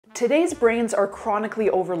Today's brains are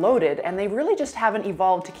chronically overloaded, and they really just haven't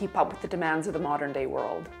evolved to keep up with the demands of the modern day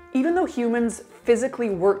world. Even though humans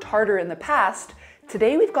physically worked harder in the past,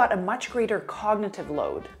 today we've got a much greater cognitive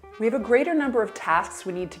load. We have a greater number of tasks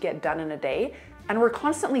we need to get done in a day, and we're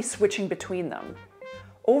constantly switching between them.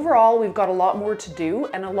 Overall, we've got a lot more to do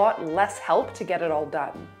and a lot less help to get it all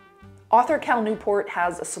done. Author Cal Newport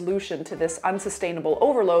has a solution to this unsustainable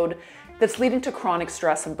overload that's leading to chronic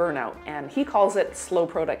stress and burnout, and he calls it slow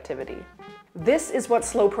productivity. This is what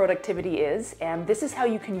slow productivity is, and this is how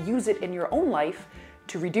you can use it in your own life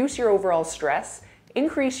to reduce your overall stress,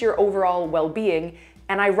 increase your overall well-being,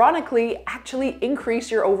 and ironically, actually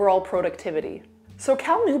increase your overall productivity. So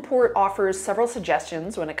Cal Newport offers several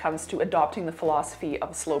suggestions when it comes to adopting the philosophy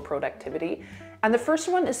of slow productivity, and the first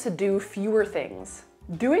one is to do fewer things.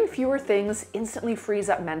 Doing fewer things instantly frees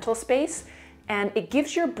up mental space, and it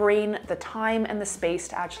gives your brain the time and the space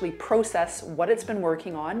to actually process what it's been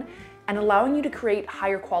working on and allowing you to create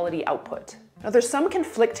higher quality output. Now, there's some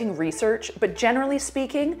conflicting research, but generally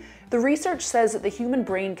speaking, the research says that the human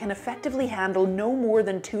brain can effectively handle no more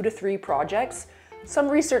than 2 to 3 projects. Some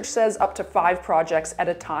research says up to 5 projects at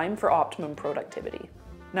a time for optimum productivity.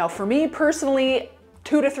 Now, for me personally,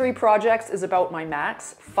 2 to 3 projects is about my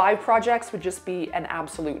max. 5 projects would just be an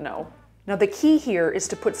absolute no. Now, the key here is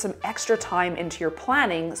to put some extra time into your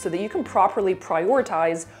planning so that you can properly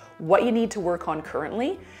prioritize what you need to work on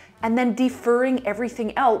currently, and then deferring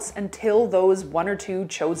everything else until those 1 or 2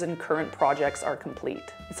 chosen current projects are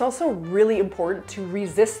complete. It's also really important to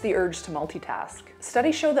resist the urge to multitask.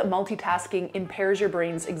 Studies show that multitasking impairs your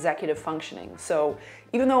brain's executive functioning. So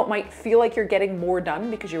even though it might feel like you're getting more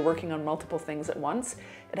done because you're working on multiple things at once,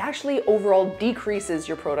 it actually overall decreases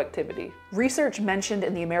your productivity. Research mentioned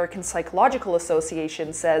in the American Psychological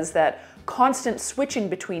Association says that constant switching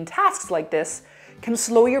between tasks like this can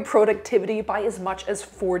slow your productivity by as much as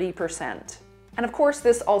 40%. And of course,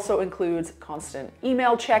 this also includes constant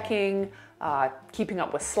email checking, keeping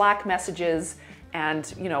up with Slack messages,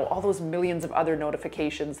 and all those millions of other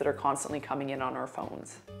notifications that are constantly coming in on our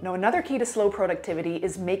phones. Now, another key to slow productivity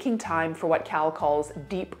is making time for what Cal calls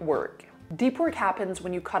deep work. Deep work happens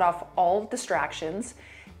when you cut off all distractions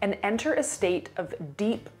and enter a state of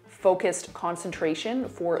deep, focused concentration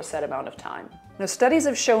for a set amount of time. Now, studies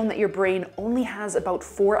have shown that your brain only has about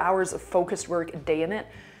 4 hours of focused work a day in it,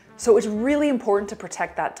 so it's really important to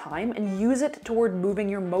protect that time and use it toward moving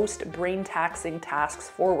your most brain-taxing tasks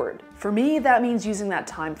forward. For me, that means using that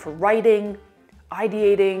time for writing,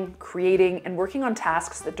 ideating, creating, and working on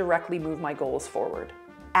tasks that directly move my goals forward.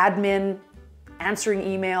 Admin, answering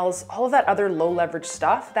emails, all of that other low-leverage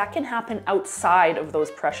stuff, that can happen outside of those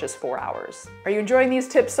precious 4 hours. Are you enjoying these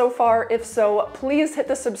tips so far? If so, please hit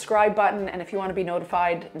the subscribe button, and if you want to be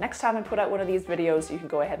notified next time I put out one of these videos, you can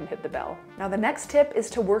go ahead and hit the bell. Now, the next tip is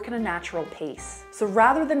to work in a natural pace. So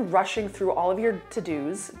rather than rushing through all of your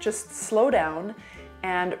to-dos, just slow down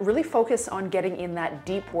and really focus on getting in that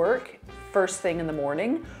deep work first thing in the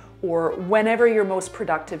morning, or whenever your most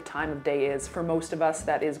productive time of day is. For most of us,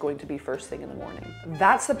 that is going to be first thing in the morning.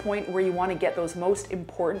 That's the point where you want to get those most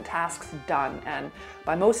important tasks done. And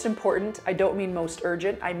by most important, I don't mean most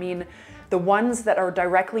urgent. I mean the ones that are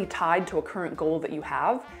directly tied to a current goal that you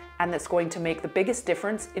have, and that's going to make the biggest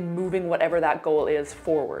difference in moving whatever that goal is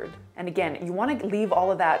forward. And again, you want to leave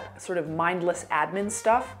all of that sort of mindless admin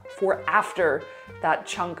stuff for after that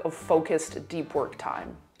chunk of focused deep work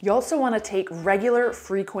time. You also want to take regular,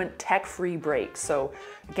 frequent, tech-free breaks. So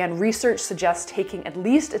again, research suggests taking at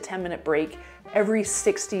least a 10-minute break every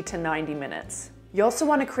 60 to 90 minutes. You also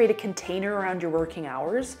want to create a container around your working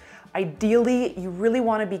hours. Ideally, you really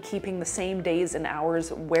want to be keeping the same days and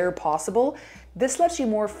hours where possible. This lets you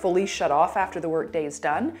more fully shut off after the workday is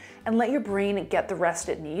done and let your brain get the rest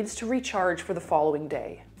it needs to recharge for the following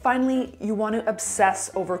day. Finally, you want to obsess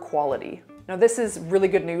over quality. Now, this is really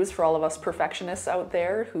good news for all of us perfectionists out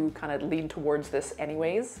there who kind of lean towards this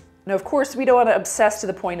anyways. Now, of course, we don't want to obsess to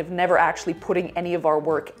the point of never actually putting any of our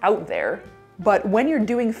work out there. But when you're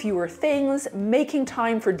doing fewer things, making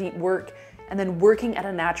time for deep work, and then working at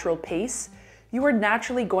a natural pace, you are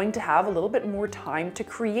naturally going to have a little bit more time to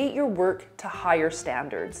create your work to higher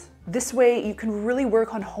standards. This way, you can really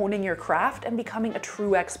work on honing your craft and becoming a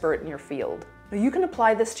true expert in your field. Now, you can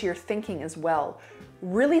apply this to your thinking as well.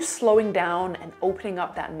 Really slowing down and opening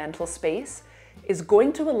up that mental space is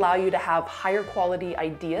going to allow you to have higher quality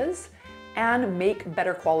ideas and make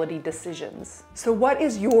better quality decisions. So what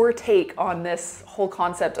is your take on this whole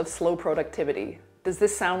concept of slow productivity? Does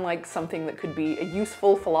this sound like something that could be a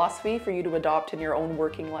useful philosophy for you to adopt in your own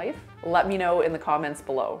working life? Let me know in the comments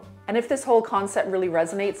below. And if this whole concept really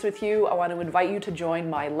resonates with you, I want to invite you to join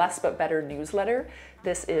my Less But Better newsletter.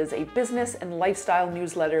 This is a business and lifestyle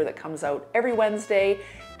newsletter that comes out every Wednesday,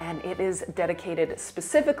 and it is dedicated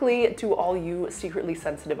specifically to all you secretly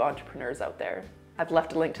sensitive entrepreneurs out there. I've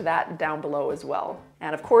left a link to that down below as well.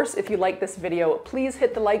 And of course, if you like this video, please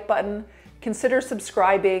hit the like button, consider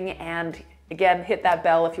subscribing, and again, hit that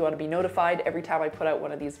bell if you want to be notified every time I put out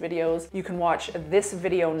one of these videos. You can watch this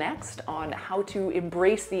video next on how to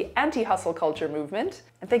embrace the anti-hustle culture movement.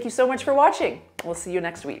 And thank you so much for watching. We'll see you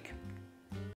next week.